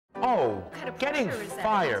Oh, kind of getting pressure is that?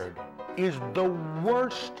 fired is the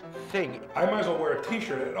worst thing. I might as well wear a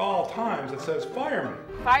t-shirt at all times that says fire me.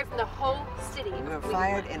 Fired from the whole city. We were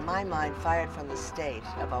fired, in my mind, fired from the state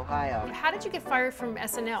of Ohio. How did you get fired from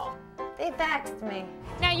SNL? They vaxxed me.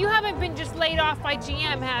 Now, you haven't been just laid off by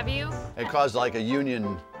GM, have you? It caused like a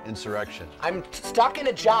union insurrection. I'm stuck in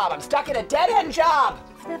a job. I'm stuck in a dead-end job.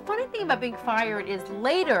 The funny thing about being fired is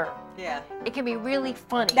later, Yeah. it can be really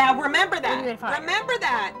funny. Now remember that. When you get fired. Remember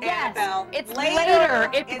that, Yes, Annabelle. it's later.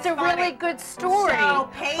 It's a funny. really good story. So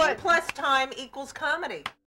pain but plus time equals comedy.